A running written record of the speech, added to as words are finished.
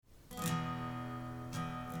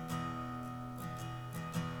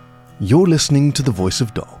You're listening to The Voice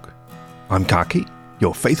of Dog. I'm Kaki,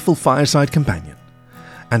 your faithful fireside companion,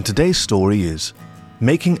 and today's story is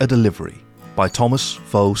Making a Delivery by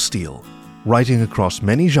Faux Steele. Writing across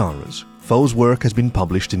many genres, Faux's work has been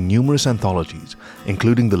published in numerous anthologies,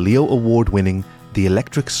 including the Leo Award-winning The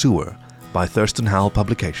Electric Sewer by Thurston Howell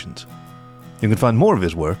Publications. You can find more of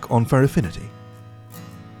his work on Fair Affinity.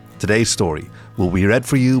 Today's story will be read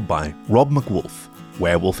for you by Rob MacWolf,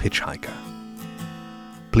 Werewolf Hitchhiker.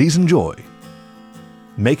 Please enjoy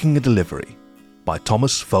Making a Delivery by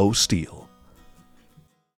Faux Steele.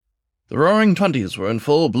 The roaring 20s were in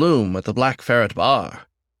full bloom at the Black Ferret Bar.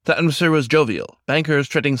 The atmosphere was jovial, bankers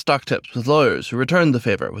trading stock tips with lawyers who returned the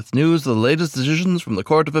favor with news of the latest decisions from the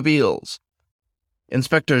Court of Appeals.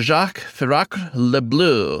 Inspector Jacques Firacre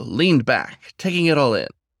Lebleu leaned back, taking it all in.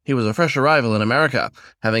 He was a fresh arrival in America,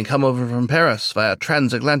 having come over from Paris via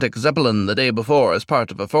transatlantic Zeppelin the day before as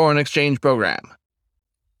part of a foreign exchange program.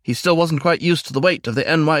 He still wasn't quite used to the weight of the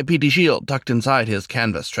NYPD shield tucked inside his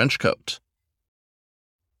canvas trench coat.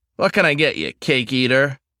 "What can I get you, cake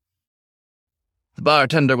eater?" The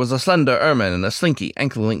bartender was a slender ermine in a slinky,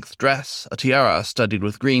 ankle-length dress, a tiara studded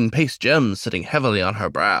with green paste gems sitting heavily on her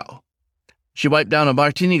brow. She wiped down a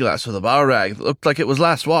martini glass with a bar rag that looked like it was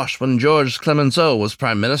last washed when Georges Clemenceau was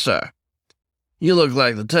Prime Minister. "You look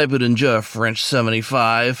like the type who'd enjoy a French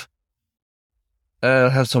 75. "I'll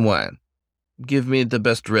have some wine. Give me the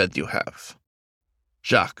best red you have."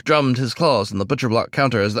 Jacques drummed his claws on the butcher block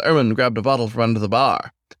counter as the ermine grabbed a bottle from under the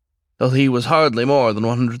bar. Though he was hardly more than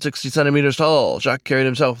 160 centimeters tall, Jacques carried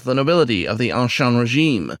himself with the nobility of the Ancien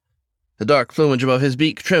Regime, the dark plumage above his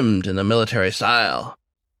beak trimmed in a military style.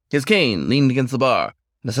 His cane leaned against the bar,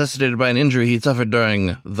 necessitated by an injury he'd suffered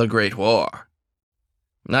during the Great War.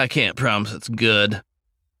 "I can't promise it's good."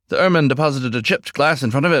 The ermine deposited a chipped glass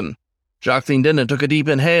in front of him. Jacques leaned in and took a deep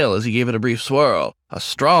inhale as he gave it a brief swirl, a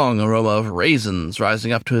strong aroma of raisins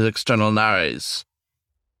rising up to his external nares.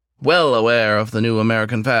 Well aware of the new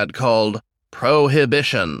American fad called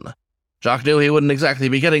Prohibition, Jacques knew he wouldn't exactly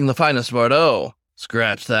be getting the finest Bordeaux.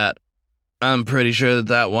 Scratch that. I'm pretty sure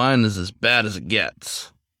that wine is as bad as it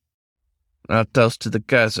gets. "I'll toast to the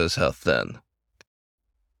Kaiser's health, then."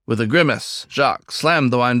 With a grimace, Jacques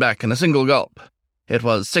slammed the wine back in a single gulp. It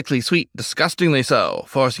was sickly sweet, disgustingly so,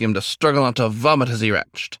 forcing him to struggle not to vomit as he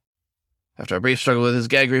retched. After a brief struggle with his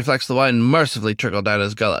gag reflex, the wine mercifully trickled down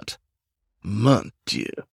his gullet. "Mon Dieu."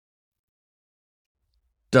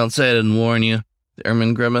 "Don't say I didn't warn you," the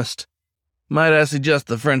ermine grimaced. "Might I suggest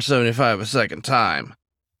the French 75 a second time?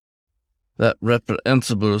 That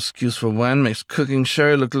reprehensible excuse for wine makes cooking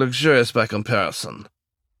sherry look luxurious by comparison."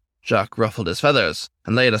 Jacques ruffled his feathers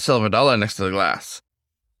and laid a silver dollar next to the glass.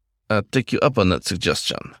 "I'll take you up on that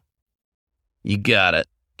suggestion." "You got it.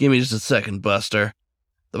 Give me just a second, Buster."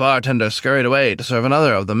 The bartender scurried away to serve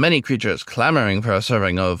another of the many creatures clamoring for a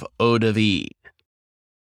serving of eau de vie.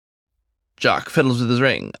 Jacques fiddled with his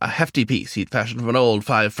ring, a hefty piece he'd fashioned from an old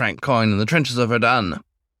 5-franc coin in the trenches of Verdun.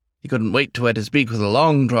 He couldn't wait to wet his beak with a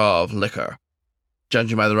long draw of liquor.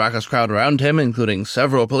 Judging by the raucous crowd around him, including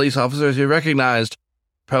several police officers he recognized,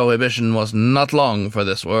 Prohibition was not long for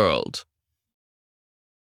this world.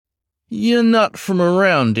 "You're not from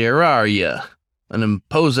around here, are you?" An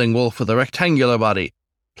imposing wolf with a rectangular body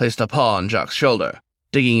placed a paw on Jacques' shoulder,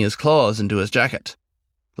 digging his claws into his jacket.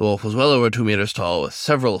 The wolf was well over 2 meters tall, with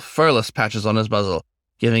several furless patches on his muzzle,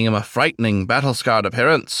 giving him a frightening, battle-scarred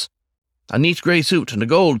appearance. A neat grey suit and a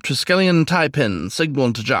gold Triskelion tie-pin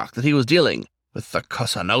signaled to Jacques that he was dealing with the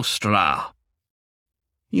Cosa Nostra.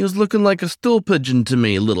 "You was looking like a stool pigeon to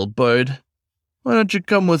me, little bird. Why don't you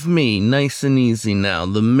come with me, nice and easy now?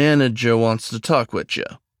 The manager wants to talk with you."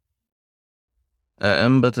 "I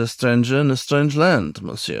am but a stranger in a strange land,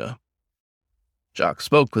 monsieur." Jacques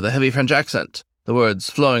spoke with a heavy French accent, the words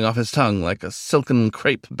flowing off his tongue like a silken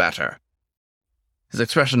crepe batter. His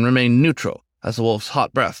expression remained neutral as the wolf's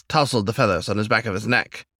hot breath tousled the feathers on his back of his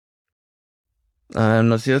neck. "I am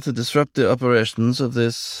not here to disrupt the operations of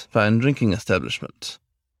this fine drinking establishment.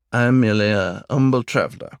 I am merely a humble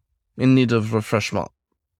traveler, in need of refreshment."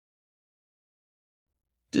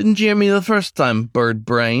 "Didn't you hear me the first time, bird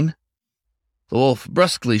brain?" The wolf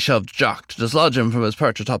brusquely shoved Jacques to dislodge him from his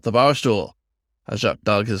perch atop the bar stool. As Jacques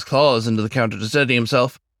dug his claws into the counter to steady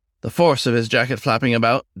himself, the force of his jacket flapping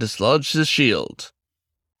about dislodged his shield.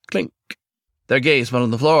 Clink! Their gaze met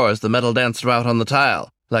on the floor as the metal danced about on the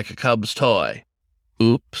tile, like a cub's toy.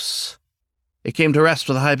 Oops. It came to rest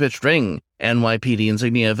with a high-pitched ring, NYPD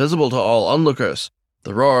insignia visible to all onlookers.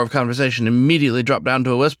 The roar of conversation immediately dropped down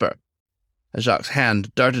to a whisper, as Jacques'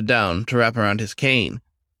 hand darted down to wrap around his cane.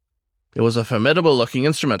 It was a formidable-looking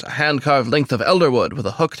instrument, a hand-carved length of elderwood with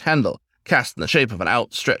a hooked handle cast in the shape of an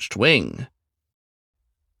outstretched wing.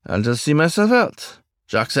 "I'll just see myself out,"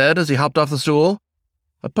 Jacques said as he hopped off the stool.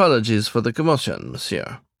 "Apologies for the commotion,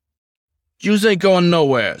 monsieur." "Yous ain't going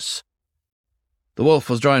nowheres." The wolf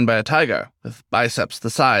was joined by a tiger, with biceps the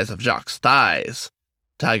size of Jacques' thighs.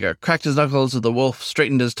 The tiger cracked his knuckles as the wolf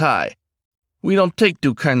straightened his tie. "We don't take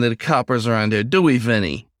too kindly to coppers around here, do we,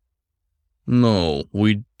 Vinny?" "No,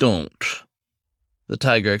 we don't." The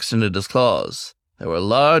tiger extended his claws. They were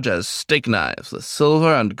large as steak knives, with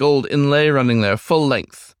silver and gold inlay running their full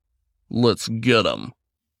length. "Let's get 'em."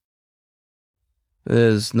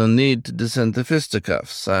 "There's no need to descend to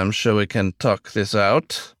fisticuffs. I'm sure we can talk this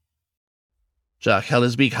out." Jacques held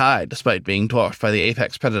his beak high, despite being dwarfed by the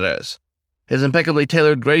apex predators. His impeccably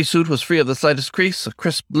tailored gray suit was free of the slightest crease, a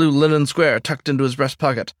crisp blue linen square tucked into his breast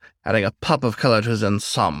pocket, adding a pop of color to his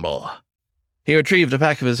ensemble. He retrieved a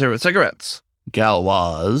pack of his favorite cigarettes,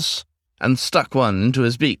 Gauloise, and stuck one into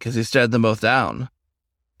his beak as he stared them both down.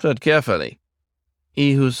 Tread carefully.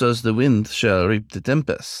 He who sows the wind shall reap the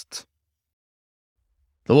tempest.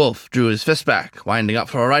 The wolf drew his fist back, winding up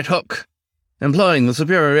for a right hook. Employing the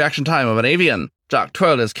superior reaction time of an avian, Jacques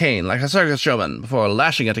twirled his cane like a circus showman before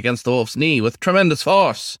lashing it against the wolf's knee with tremendous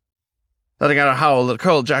force. Letting out a howl that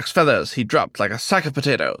curled Jacques' feathers, he dropped like a sack of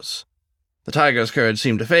potatoes. The tiger's courage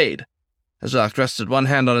seemed to fade, as Jacques rested one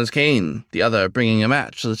hand on his cane, the other bringing a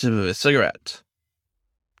match to the tip of his cigarette.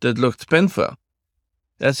 "That looked painful.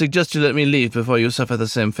 I suggest you let me leave before you suffer the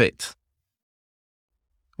same fate."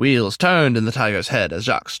 Wheels turned in the tiger's head as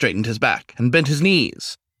Jacques straightened his back and bent his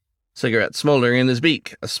knees. Cigarette smoldering in his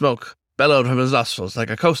beak, as smoke bellowed from his nostrils like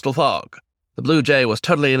a coastal fog. The blue jay was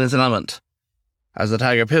totally in his element. As the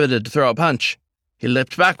tiger pivoted to throw a punch, he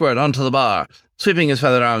leapt backward onto the bar, sweeping his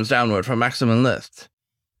feathered arms downward for maximum lift.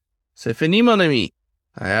 "C'est fini, mon ami.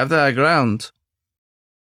 I have the high ground."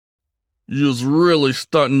 "You's really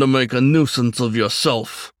starting to make a nuisance of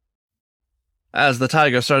yourself." As the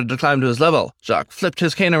tiger started to climb to his level, Jacques flipped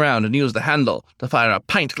his cane around and used the handle to fire a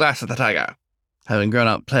pint glass at the tiger. Having grown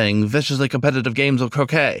up playing viciously competitive games of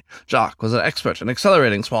croquet, Jacques was an expert in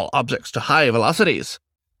accelerating small objects to high velocities.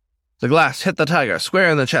 The glass hit the tiger square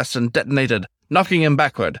in the chest and detonated, knocking him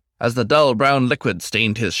backward as the dull brown liquid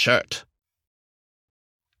stained his shirt.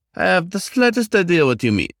 "I have the slightest idea what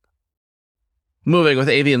you mean." Moving with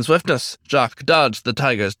avian swiftness, Jacques dodged the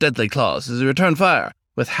tiger's deadly claws as he returned fire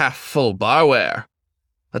with half-full barware.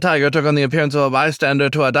 The tiger took on the appearance of a bystander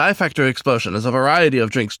to a dye factory explosion as a variety of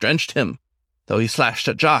drinks drenched him. Though he slashed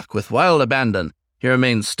at Jacques with wild abandon, he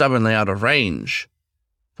remained stubbornly out of range.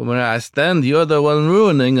 "From where I stand, you're the one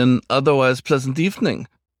ruining an otherwise pleasant evening."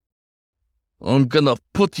 "I'm gonna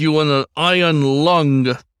put you in an iron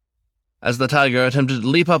lung." As the tiger attempted to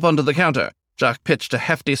leap up onto the counter, Jacques pitched a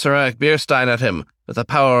hefty ceramic beer stein at him with the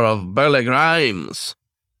power of burly rhymes.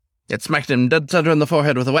 It smacked him dead center in the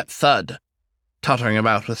forehead with a wet thud. Tottering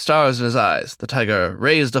about with stars in his eyes, the tiger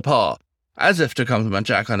raised a paw, as if to compliment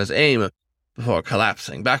Jacques on his aim, before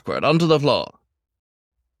collapsing backward onto the floor.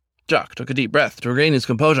 Jacques took a deep breath to regain his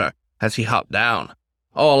composure as he hopped down.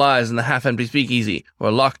 All eyes in the half-empty speakeasy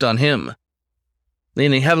were locked on him.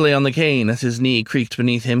 Leaning heavily on the cane as his knee creaked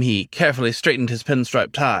beneath him, he carefully straightened his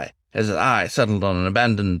pinstripe tie as his eye settled on an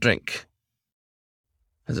abandoned drink.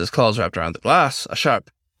 As his claws wrapped around the glass, a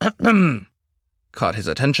sharp caught his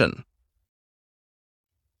attention.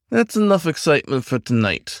 "That's enough excitement for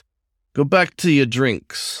tonight. Go back to your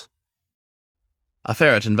drinks." A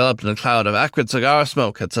ferret enveloped in a cloud of acrid cigar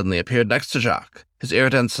smoke had suddenly appeared next to Jacques, his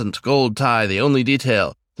iridescent gold tie the only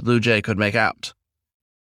detail the blue jay could make out.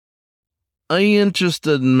 "Are you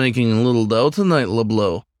interested in making a little dough tonight,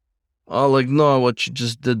 LeBlanc? I'll ignore what you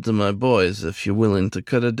just did to my boys if you're willing to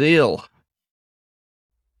cut a deal."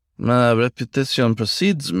 "My reputation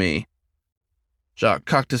precedes me." Jacques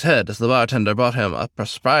cocked his head as the bartender brought him a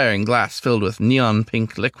perspiring glass filled with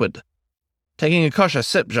neon-pink liquid. Taking a cautious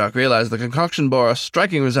sip, Jacques realized the concoction bore a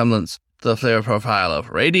striking resemblance to the flavor profile of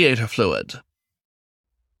radiator fluid.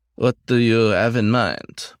 "What do you have in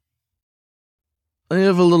mind?" "I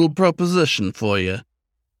have a little proposition for you."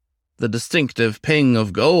 The distinctive ping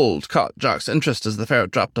of gold caught Jacques' interest as the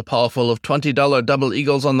ferret dropped a pawful of $20 double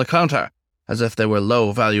eagles on the counter, as if they were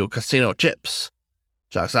low-value casino chips.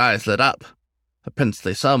 Jacques' eyes lit up. The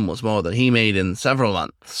princely sum was more than he made in several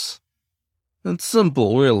months. "It's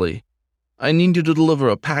simple, really. I need you to deliver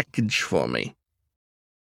a package for me."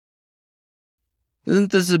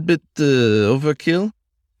 "Isn't this a bit overkill?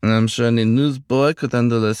 I'm sure any newsboy could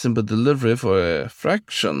handle a simple delivery for a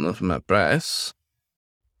fraction of my price."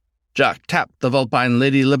 Jacques tapped the vulpine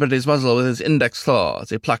Lady Liberty's muzzle with his index claw as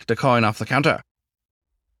he plucked a coin off the counter.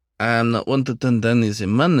 I am not one to turn down easy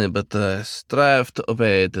money, but I strive to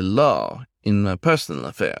obey the law in my personal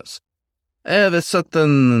affairs. I have a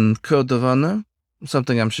certain code of honor,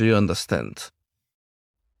 something I'm sure you understand.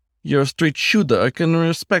 You're a straight shooter, I can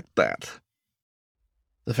respect that.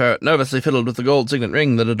 The ferret nervously fiddled with the gold signet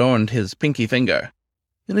ring that adorned his pinky finger.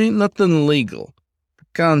 It ain't nothing legal. The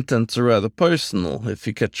contents are rather personal, if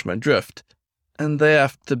you catch my drift, and they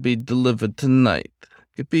have to be delivered tonight.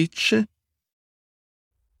 Capiche?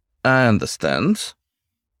 I understand.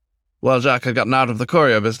 While Jack had gotten out of the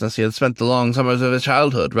courier business, he had spent the long summers of his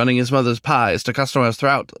childhood running his mother's pies to customers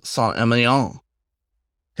throughout Saint-Emilion.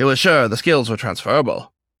 He was sure the skills were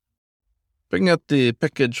transferable. Bring out the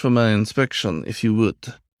package for my inspection, if you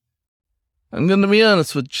would. I'm going to be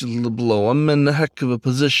honest with you, LeBlanc. I'm in a heck of a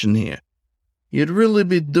position here. You'd really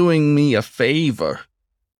be doing me a favor.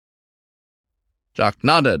 Jack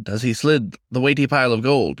nodded as he slid the weighty pile of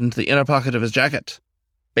gold into the inner pocket of his jacket,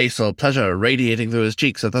 basal pleasure radiating through his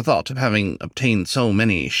cheeks at the thought of having obtained so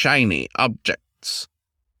many shiny objects.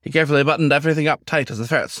 He carefully buttoned everything up tight as the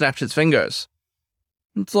ferret snapped its fingers.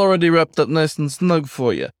 It's already wrapped up nice and snug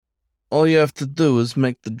for you. All you have to do is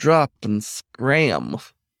make the drop and scram.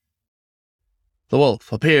 The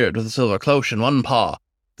wolf appeared with a silver cloche in one paw,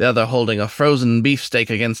 the other holding a frozen beefsteak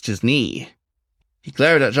against his knee. He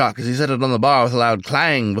glared at Jock as he set it on the bar with a loud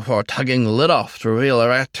clang before tugging the lid off to reveal a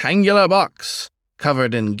rectangular box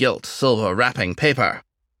covered in gilt silver wrapping paper.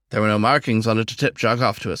 There were no markings on it to tip Jock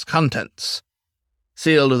off to its contents.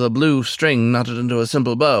 Sealed with a blue string knotted into a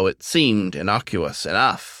simple bow, it seemed innocuous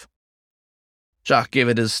enough. Jock gave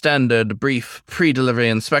it his standard, brief, pre-delivery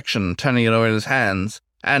inspection, turning it over in his hands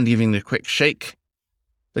and giving it a quick shake.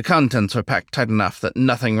 The contents were packed tight enough that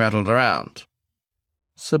nothing rattled around.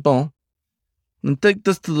 C'est bon. And take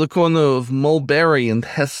this to the corner of Mulberry and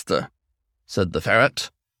Hester, said the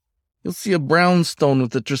ferret. You'll see a brownstone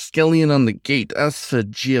with a Triskelion on the gate. Ask for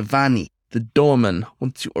Giovanni, the doorman,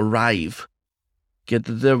 once you arrive. Get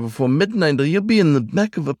it there before midnight or you'll be in the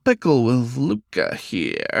back of a pickle with Luca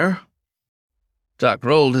here. Jack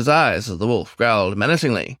rolled his eyes as the wolf growled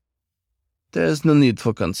menacingly. There's no need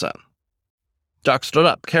for concern. Jack stood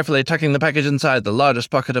up, carefully tucking the package inside the largest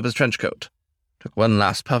pocket of his trench coat. Took one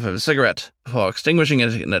last puff of his cigarette before extinguishing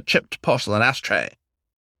it in a chipped porcelain ashtray.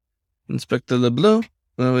 Inspector Leblanc,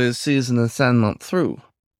 always sees an assignment through.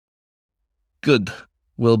 Good.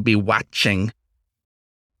 We'll be watching.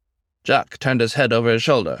 Jack turned his head over his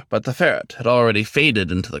shoulder, but the ferret had already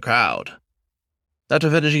faded into the crowd. After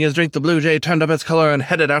finishing his drink, the Blue Jay turned up its color and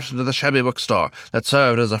headed out into the shabby bookstore that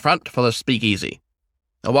served as a front for the speakeasy.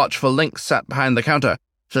 A watchful Lynx sat behind the counter,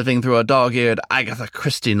 flipping through a dog-eared Agatha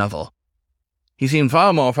Christie novel. He seemed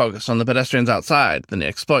far more focused on the pedestrians outside than the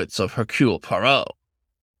exploits of Hercule Poirot.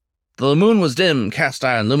 The moon was dim,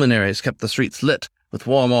 cast-iron luminaries kept the streets lit with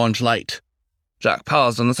warm orange light. Jack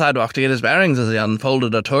paused on the sidewalk to get his bearings as he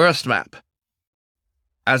unfolded a tourist map.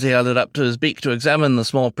 As he held it up to his beak to examine the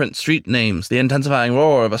small print street names, the intensifying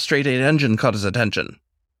roar of a straight-eight engine caught his attention.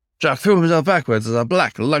 Jack threw himself backwards as a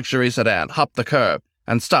black luxury sedan hopped the curb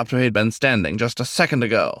and stopped where he'd been standing just a second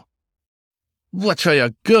ago. Watch where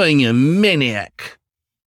you're going, you maniac!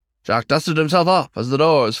 Jack dusted himself off as the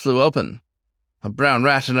doors flew open. A brown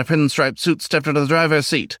rat in a pinstriped suit stepped into the driver's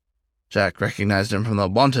seat. Jack recognized him from the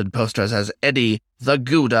wanted posters as Eddie the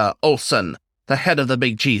Gouda Olsen, the head of the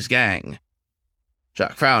Big Cheese Gang.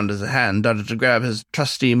 Jack frowned as a hand darted to grab his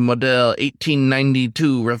trusty Model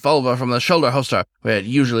 1892 revolver from the shoulder holster where it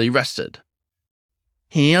usually rested.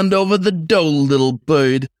 Hand over the dough, little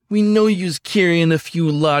bird. We know you's carrying a few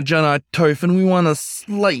large on our turf and we want a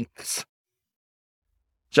slice.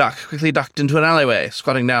 Jack quickly ducked into an alleyway,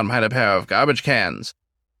 squatting down behind a pair of garbage cans.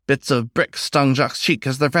 Bits of brick stung Jack's cheek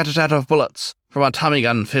as the rat-a-tat of bullets from a Tommy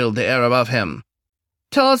gun filled the air above him.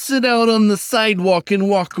 Toss it out on the sidewalk and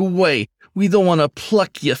walk away. We don't want to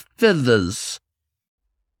pluck your feathers.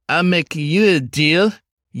 I'll make you a deal.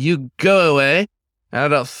 You go away,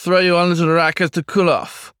 and I'll throw you onto the rackets to cool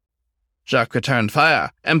off. Jack returned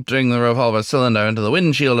fire, emptying the revolver cylinder into the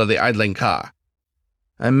windshield of the idling car.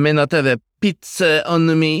 I may not have a pizza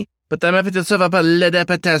on me, but I'm happy to serve up a lead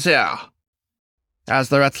appetizer. As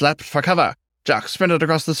the rats leapt for cover, Jack sprinted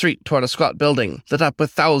across the street toward a squat building lit up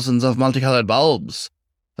with thousands of multicolored bulbs.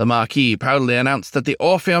 The marquee proudly announced that the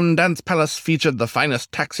Orpheum Dance Palace featured the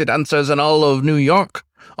finest taxi dancers in all of New York,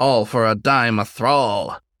 all for a dime a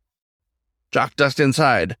thrall. Jack dashed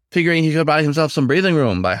inside, figuring he could buy himself some breathing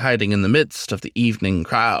room by hiding in the midst of the evening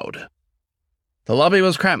crowd. The lobby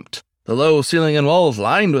was cramped, the low ceiling and walls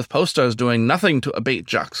lined with posters doing nothing to abate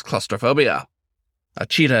Jack's claustrophobia. A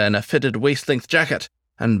cheetah in a fitted waist-length jacket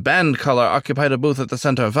and band collar occupied a booth at the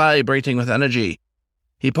center, vibrating with energy.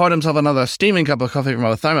 He poured himself another steaming cup of coffee from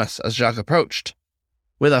a thermos as Jacques approached.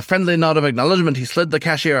 With a friendly nod of acknowledgement, he slid the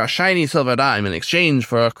cashier a shiny silver dime in exchange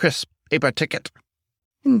for a crisp paper ticket.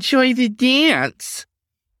 "Enjoy the dance,"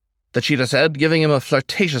 the cheetah said, giving him a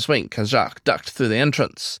flirtatious wink as Jacques ducked through the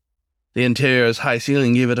entrance. The interior's high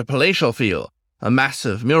ceiling gave it a palatial feel, a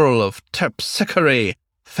massive mural of terpsichore,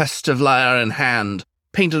 festive lyre in hand,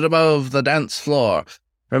 painted above the dance floor,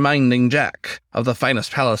 reminding Jack of the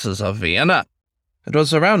finest palaces of Vienna. It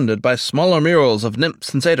was surrounded by smaller murals of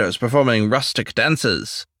nymphs and satyrs performing rustic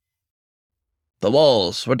dances. The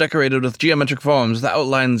walls were decorated with geometric forms, the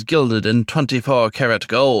outlines gilded in 24-karat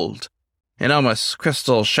gold. Enormous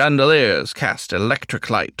crystal chandeliers cast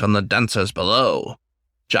electric light on the dancers below.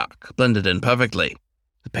 Jack blended in perfectly.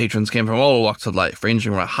 The patrons came from all walks of life,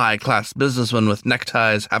 ranging from a high-class businessman with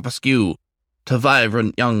neckties half askew to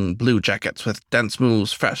vibrant young blue jackets with dance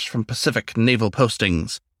moves fresh from Pacific naval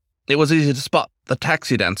postings. It was easy to spot the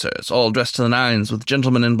taxi dancers, all dressed to the nines with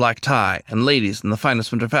gentlemen in black tie and ladies in the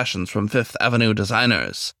finest winter fashions from Fifth Avenue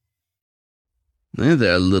designers. "Hey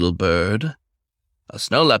there, little bird." A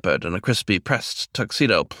snow leopard in a crispy pressed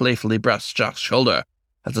tuxedo playfully brushed Jock's shoulder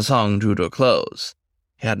as the song drew to a close.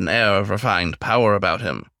 He had an air of refined power about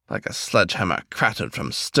him, like a sledgehammer crattered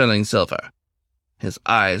from sterling silver. His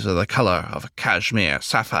eyes were the color of a cashmere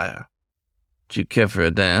sapphire. "Do you care for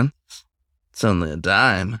a dance? It's only a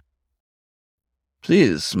dime."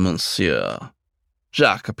 "Please, monsieur."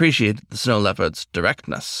 Jacques appreciated the snow leopard's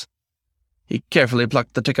directness. He carefully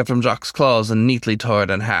plucked the ticket from Jacques' claws and neatly tore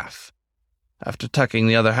it in half. After tucking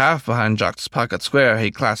the other half behind Jacques' pocket square,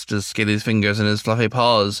 he clasped his scaly fingers in his fluffy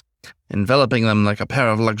paws, enveloping them like a pair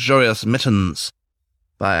of luxurious mittens.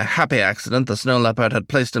 By a happy accident, the snow leopard had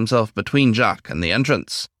placed himself between Jacques and the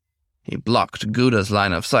entrance. He blocked Gouda's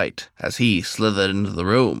line of sight as he slithered into the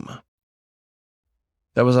room.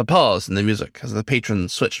 There was a pause in the music as the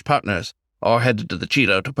patrons switched partners or headed to the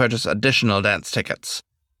Cheeto to purchase additional dance tickets.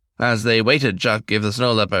 As they waited, Jacques gave the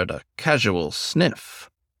snow leopard a casual sniff.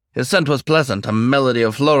 His scent was pleasant, a melody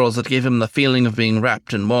of florals that gave him the feeling of being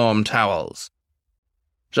wrapped in warm towels.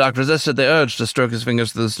 Jacques resisted the urge to stroke his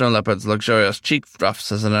fingers through the snow leopard's luxurious cheek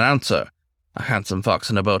ruffs as an announcer, a handsome fox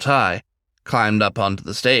in a bow tie, climbed up onto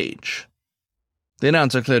the stage. The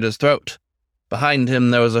announcer cleared his throat. Behind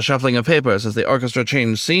him there was a shuffling of papers as the orchestra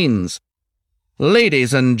changed scenes.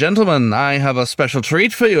 "Ladies and gentlemen, I have a special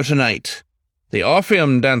treat for you tonight. The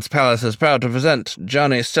Orpheum Dance Palace is proud to present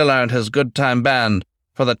Johnny Stiller and his Good Time Band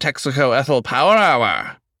for the Texaco Ethel Power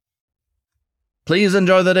Hour. Please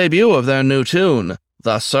enjoy the debut of their new tune,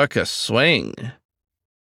 The Circus Swing."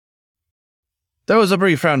 There was a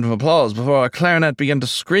brief round of applause before a clarinet began to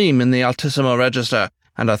scream in the altissimo register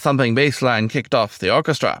and a thumping bass line kicked off the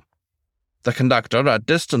orchestra. The conductor, a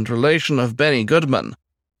distant relation of Benny Goodman,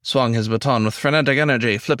 swung his baton with frenetic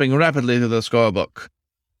energy, flipping rapidly through the scorebook.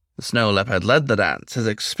 The snow leopard led the dance, his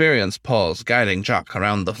experienced paws guiding Jock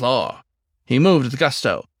around the floor. He moved with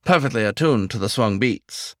gusto, perfectly attuned to the swung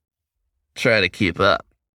beats. "Try to keep up,"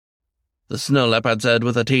 the snow leopard said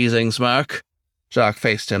with a teasing smirk. Jock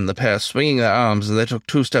faced him, the pair swinging their arms as they took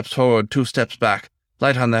 2 steps forward, 2 steps back,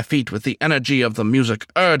 light on their feet with the energy of the music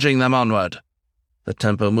urging them onward. The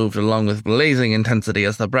tempo moved along with blazing intensity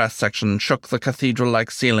as the brass section shook the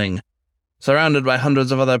cathedral-like ceiling. Surrounded by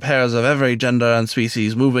hundreds of other pairs of every gender and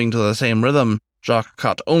species moving to the same rhythm, Jock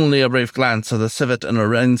caught only a brief glance of the civet in a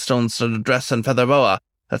rhinestone-studded dress and feather boa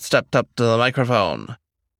that stepped up to the microphone.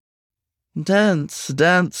 "Dance,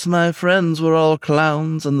 dance, my friends, we're all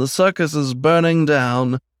clowns, and the circus is burning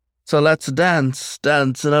down. So let's dance,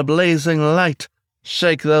 dance in a blazing light,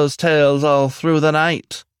 shake those tails all through the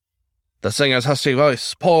night." The singer's husky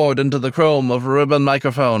voice poured into the chrome of a ribbon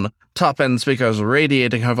microphone, top-end speakers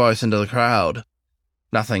radiating her voice into the crowd.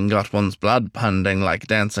 Nothing got one's blood pounding like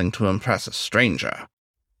dancing to impress a stranger.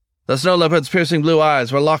 The snow leopard's piercing blue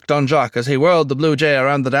eyes were locked on Jock as he whirled the blue jay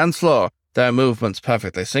around the dance floor, their movements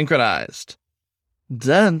perfectly synchronized.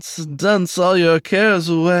 "Dance, dance all your cares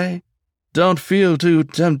away. Don't feel too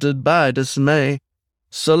tempted by dismay.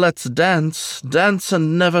 So let's dance, dance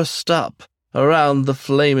and never stop, around the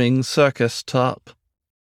flaming circus top."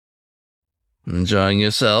 "Enjoying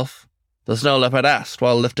yourself?" the snow leopard asked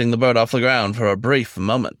while lifting the bird off the ground for a brief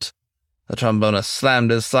moment. The trombonist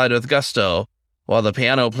slammed his slide with gusto, while the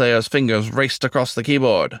piano player's fingers raced across the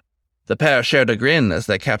keyboard. The pair shared a grin as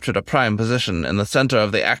they captured a prime position in the center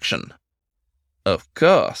of the action. "Of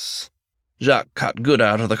course." Jacques caught Gouda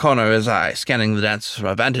out of the corner of his eye, scanning the dancers from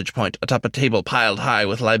a vantage point atop a table piled high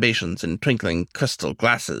with libations in twinkling crystal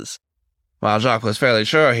glasses. While Jacques was fairly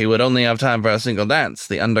sure he would only have time for a single dance,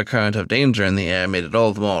 the undercurrent of danger in the air made it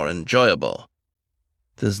all the more enjoyable.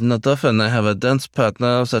 'Tis not often I have a dance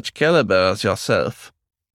partner of such caliber as yourself.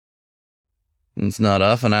 It's not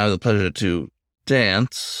often I have the pleasure to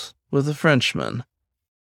dance with a Frenchman.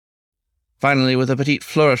 Finally, with a petite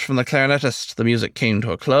flourish from the clarinetist, the music came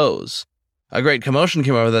to a close. A great commotion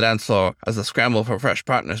came over the dance floor as the scramble for fresh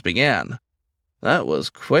partners began. That was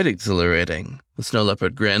quite exhilarating. The snow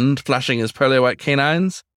leopard grinned, flashing his pearly white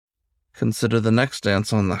canines. Consider the next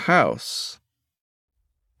dance on the house.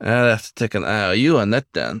 I'll have to take an eye on you on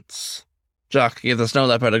that dance. Jock gave the snow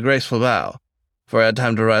leopard a graceful bow. Before he had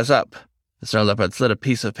time to rise up, the snow leopard slid a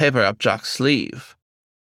piece of paper up Jock's sleeve.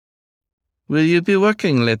 Will you be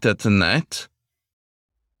working later tonight?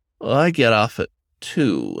 I get off at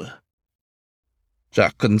 2.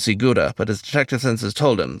 Jock couldn't see Gouda, but his detective senses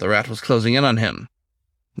told him the rat was closing in on him.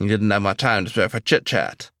 He didn't have much time to spare for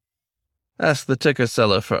chit-chat. Ask the ticker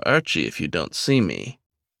seller for Archie if you don't see me.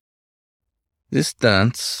 This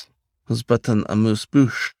dance was but an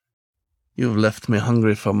amuse-bouche. You've left me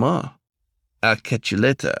hungry for more. I'll catch you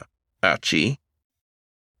later, Archie.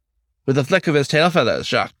 With a flick of his tail feathers,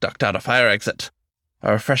 Jacques ducked out a fire exit.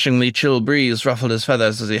 A refreshingly chill breeze ruffled his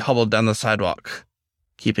feathers as he hobbled down the sidewalk.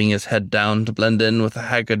 Keeping his head down to blend in with the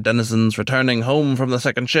haggard denizens returning home from the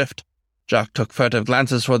second shift, Jacques took furtive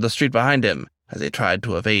glances toward the street behind him as he tried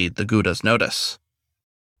to evade the Gouda's notice.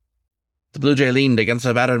 The Blue Jay leaned against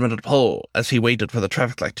a battered metal pole as he waited for the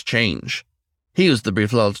traffic light to change. He used the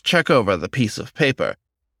brief lull to check over the piece of paper.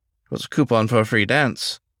 It was a coupon for a free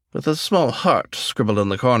dance, with a small heart scribbled in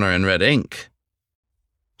the corner in red ink.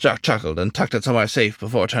 Jacques chuckled and tucked it somewhere safe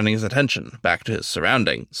before turning his attention back to his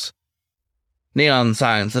surroundings. Neon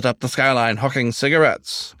signs lit up the skyline hawking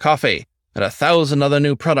cigarettes, coffee, and 1,000 other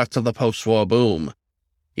new products of the post-war boom.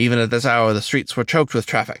 Even at this hour, the streets were choked with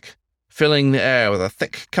traffic, filling the air with a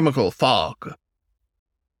thick chemical fog.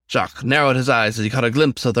 Jacques narrowed his eyes as he caught a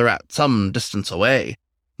glimpse of the rat some distance away,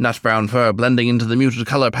 nut-brown fur blending into the muted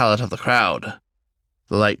color palette of the crowd.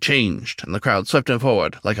 The light changed, and the crowd swept him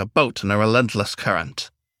forward like a boat in a relentless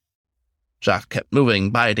current. Jacques kept moving,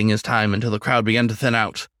 biding his time until the crowd began to thin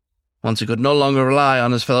out. Once he could no longer rely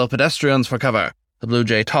on his fellow pedestrians for cover, the Blue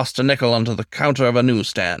Jay tossed a nickel onto the counter of a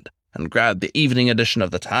newsstand and grabbed the evening edition of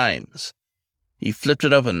the Times. He flipped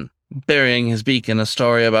it open, burying his beak in a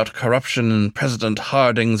story about corruption in President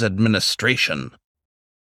Harding's administration.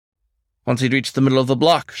 Once he'd reached the middle of the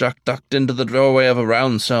block, Jacques ducked into the doorway of a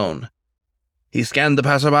brownstone. He scanned the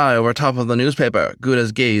passerby over top of the newspaper,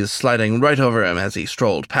 Gouda's gaze sliding right over him as he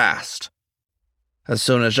strolled past. As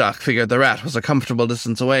soon as Jacques figured the rat was a comfortable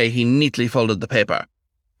distance away, he neatly folded the paper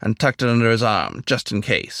and tucked it under his arm, just in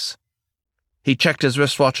case. He checked his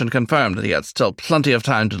wristwatch and confirmed that he had still plenty of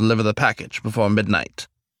time to deliver the package before midnight.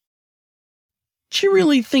 "Do you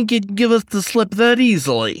really think you'd give us the slip that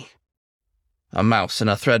easily?" A mouse in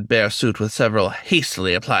a threadbare suit with several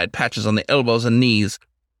hastily applied patches on the elbows and knees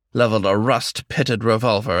leveled a rust-pitted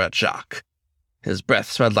revolver at Jacques. His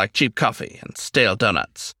breath smelled like cheap coffee and stale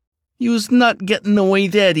donuts. "You's not getting away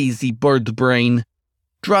that easy, bird brain.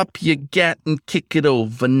 Drop your gat and kick it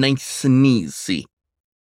over nice and easy."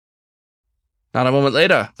 Not a moment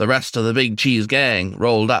later, the rest of the Big Cheese gang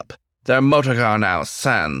rolled up, their motorcar now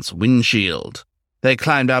sans windshield. They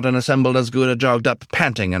climbed out and assembled as Gouda jogged up,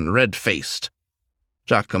 panting and red-faced.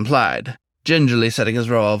 Jacques complied, gingerly setting his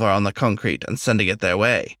revolver on the concrete and sending it their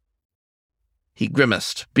way. He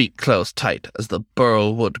grimaced, beak closed tight, as the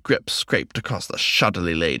burl wood grip scraped across the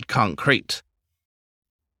shoddily laid concrete.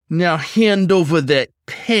 "Now hand over that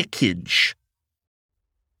package,"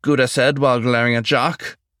 Gouda said while glaring at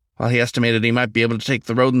Jacques. While he estimated he might be able to take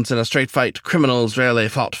the rodents in a straight fight, criminals rarely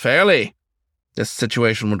fought fairly. This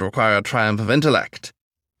situation would require a triumph of intellect.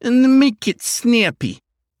 "And make it snappy.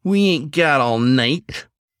 We ain't got all night."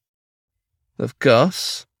 "Of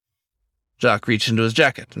course." Jacques reached into his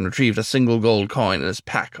jacket and retrieved a single gold coin in his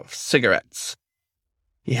pack of cigarettes.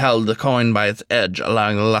 He held the coin by its edge,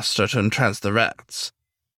 allowing the luster to entrance the rats.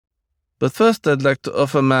 "But first I'd like to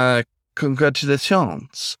offer my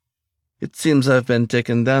congratulations. It seems I've been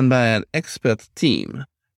taken down by an expert team.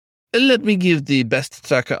 Let me give the best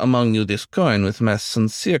tracker among you this coin with my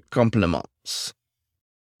sincere compliments."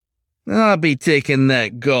 "I'll be taking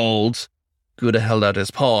that gold." Gouda held out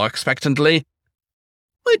his paw expectantly.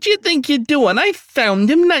 "What do you think you're doing? I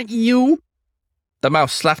found him, not you." The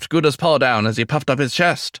mouse slapped Gouda's paw down as he puffed up his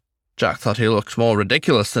chest. Jacques thought he looked more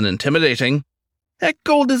ridiculous than intimidating. "That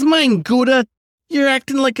gold is mine, Gouda. You're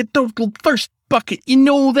acting like a total thirst bucket, you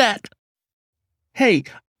know that." "Hey,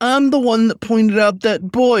 I'm the one that pointed out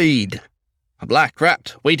that Boyd." A black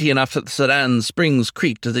rat, weighty enough that the sedan's springs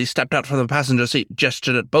creaked as he stepped out from the passenger seat,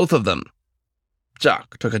 gestured at both of them.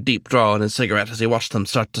 Jacques took a deep draw on his cigarette as he watched them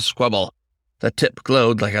start to squabble. The tip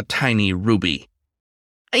glowed like a tiny ruby.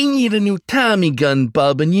 "I need a new Tommy gun,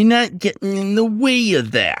 bub, and you're not getting in the way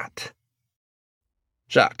of that."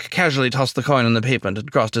 Jacques casually tossed the coin on the pavement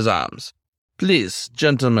and crossed his arms. "Please,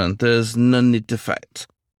 gentlemen, there's no need to fight.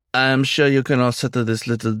 I'm sure you can all settle this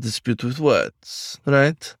little dispute with words,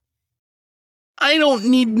 right?" "I don't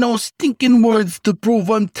need no stinking words to prove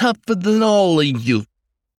I'm tougher than all of you."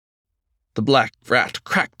 The black rat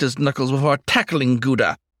cracked his knuckles before tackling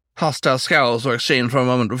Gouda. Hostile scowls were exchanged for a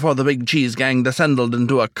moment before the big cheese gang descended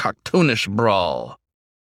into a cartoonish brawl.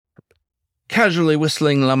 Casually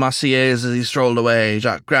whistling La Marseillaise as he strolled away,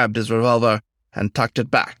 Jacques grabbed his revolver and tucked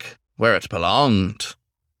it back where it belonged.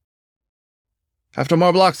 After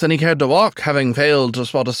more blocks than he cared to walk, having failed to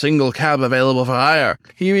spot a single cab available for hire,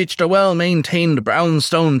 he reached a well-maintained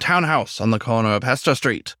brownstone townhouse on the corner of Hester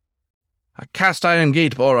Street. A cast-iron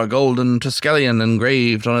gate bore a golden Triskelion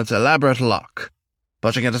engraved on its elaborate lock.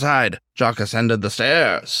 Pushing it aside, Jacques ascended the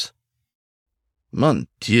stairs. Mon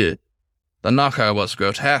Dieu! The knocker was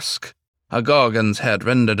grotesque. A gorgon's head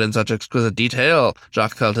rendered in such exquisite detail,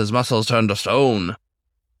 Jacques felt his muscles turn to stone.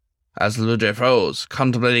 As Luigi froze,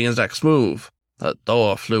 contemplating his next move, the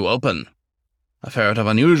door flew open. A ferret of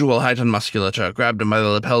unusual height and musculature grabbed him by the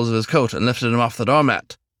lapels of his coat and lifted him off the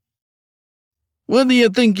doormat. "What do you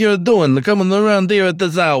think you're doing, coming around here at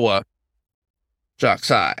this hour?" Jacques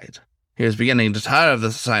sighed. He was beginning to tire of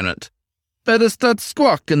this assignment. "Better start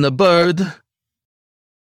squawking, the bird."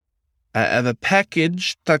 "I have a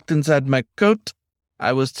package tucked inside my coat.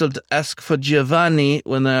 I was told to ask for Giovanni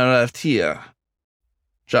when I arrived here."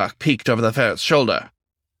 Jacques peeked over the ferret's shoulder.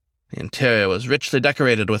 The interior was richly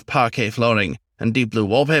decorated with parquet flooring and deep blue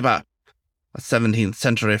wallpaper. A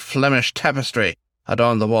 17th-century Flemish tapestry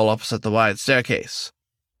adorned the wall opposite the wide staircase.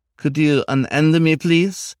 "Could you unend me,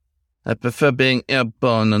 please? I prefer being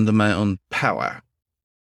airborne under my own power."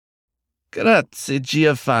 "Grazie,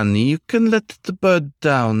 Giovanni. You can let the bird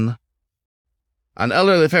down." An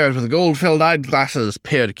elderly ferret with gold-filled eyeglasses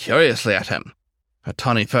peered curiously at him. Her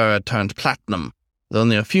tawny fur had turned platinum, with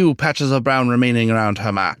only a few patches of brown remaining around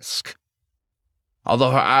her mask.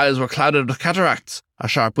 Although her eyes were clouded with cataracts, a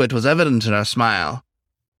sharp wit was evident in her smile.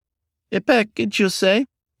 "A package, you say?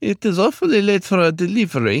 It is awfully late for a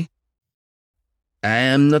delivery." "I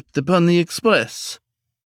am not the Pony Express."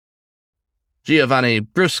 Giovanni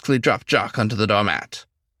brusquely dropped Jacques onto the doormat.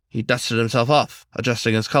 He dusted himself off,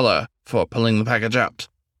 adjusting his collar before pulling the package out.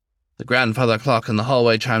 The grandfather clock in the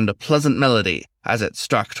hallway chimed a pleasant melody as it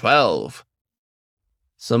struck 12.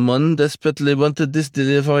 "Someone desperately wanted this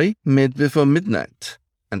delivery made before midnight,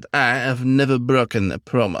 and I have never broken a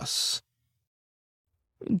promise."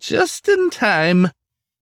 "Just in time."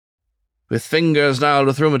 With fingers gnarled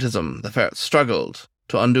with rheumatism, the ferret struggled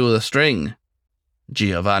to undo the string.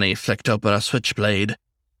 Giovanni flicked open a switchblade.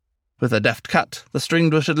 With a deft cut, the string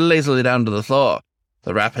drifted lazily down to the floor,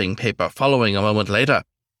 the wrapping paper following a moment later.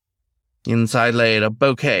 Inside laid a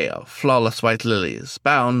bouquet of flawless white lilies,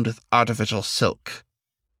 bound with artificial silk.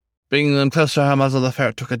 Bringing them close to her muzzle, the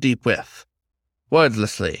ferret took a deep whiff.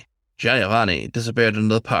 Wordlessly, Giovanni disappeared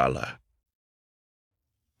into the parlor.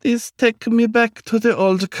 "These take me back to the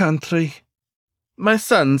old country. My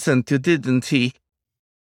son sent you, didn't he?"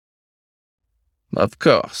 "Of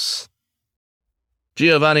course."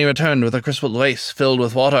 Giovanni returned with a crystal vase filled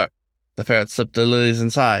with water. The ferret slipped the lilies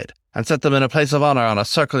inside and set them in a place of honor on a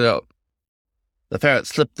circular... The ferret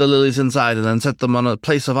slipped the lilies inside and then set them on a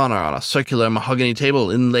place of honor on a circular mahogany table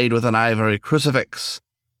inlaid with an ivory crucifix.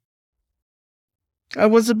 "I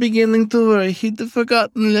was beginning to worry he'd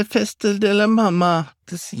forgotten Le Festa de la Mama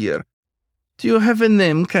this year. Do you have a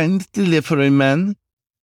name, kind delivery man?"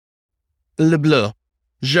 "Lebleu.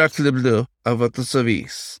 Jacques Lebleu, à votre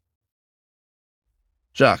service."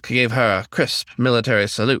 Jacques gave her a crisp military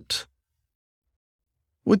salute.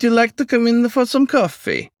 "Would you like to come in for some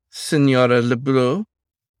coffee, Signora Lebleu?"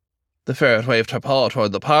 The ferret waved her paw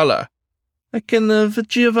toward the parlor. "I can have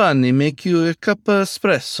Giovanni make you a cup of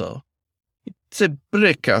espresso. It's a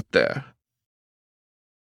brick out there."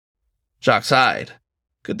 Jacques sighed.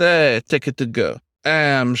 "Could I take it to go? I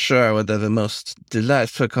am sure I would have a most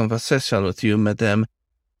delightful conversation with you, madame,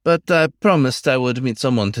 but I promised I would meet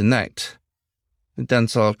someone tonight. The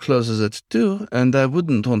dance hall closes at 2, and I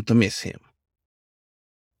wouldn't want to miss him."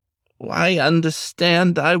 "I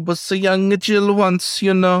understand. I was a young Jill once,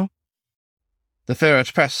 you know." The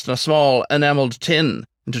ferret pressed a small enameled tin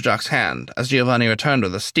into Jacques' hand as Giovanni returned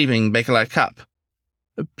with a steaming Bakelite cup.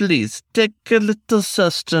 "Please, take a little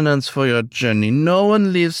sustenance for your journey. No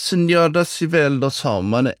one leaves Signora Civello's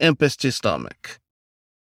home on an empty stomach."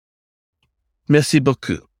 "Merci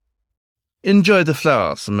beaucoup. Enjoy the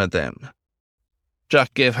flowers, madame."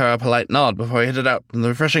 Jack gave her a polite nod before he headed out in the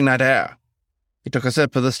refreshing night air. He took a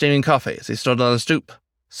sip of the steaming coffee as he stood on a stoop,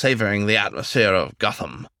 savouring the atmosphere of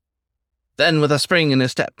Gotham. Then, with a spring in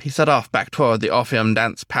his step, he set off back toward the Orpheum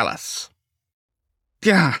Dance Palace.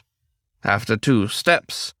 Gah! After 2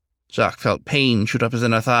 steps, Jack felt pain shoot up his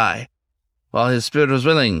inner thigh. While his spirit was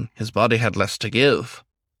willing, his body had less to give.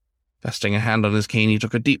 Resting a hand on his cane, he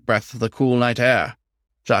took a deep breath of the cool night air.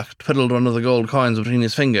 Jack twiddled one of the gold coins between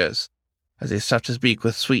his fingers as he stuffed his beak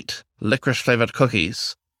with sweet, licorice-flavoured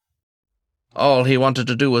cookies. All he wanted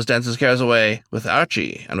to do was dance his cares away with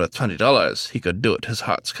Archie, and with $20 he could do it his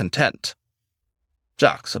heart's content.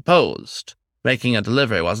 Jack supposed making a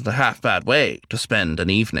delivery wasn't a half-bad way to spend an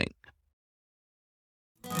evening.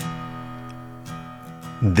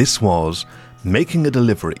 This was Making a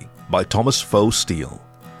Delivery by Thomas Faux Steele,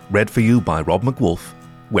 read for you by Rob MacWolf,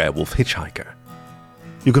 Werewolf Hitchhiker.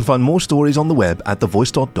 You can find more stories on the web at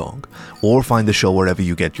thevoice.dog or find the show wherever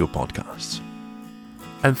you get your podcasts.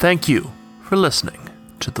 And thank you for listening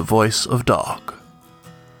to The Voice of Dog.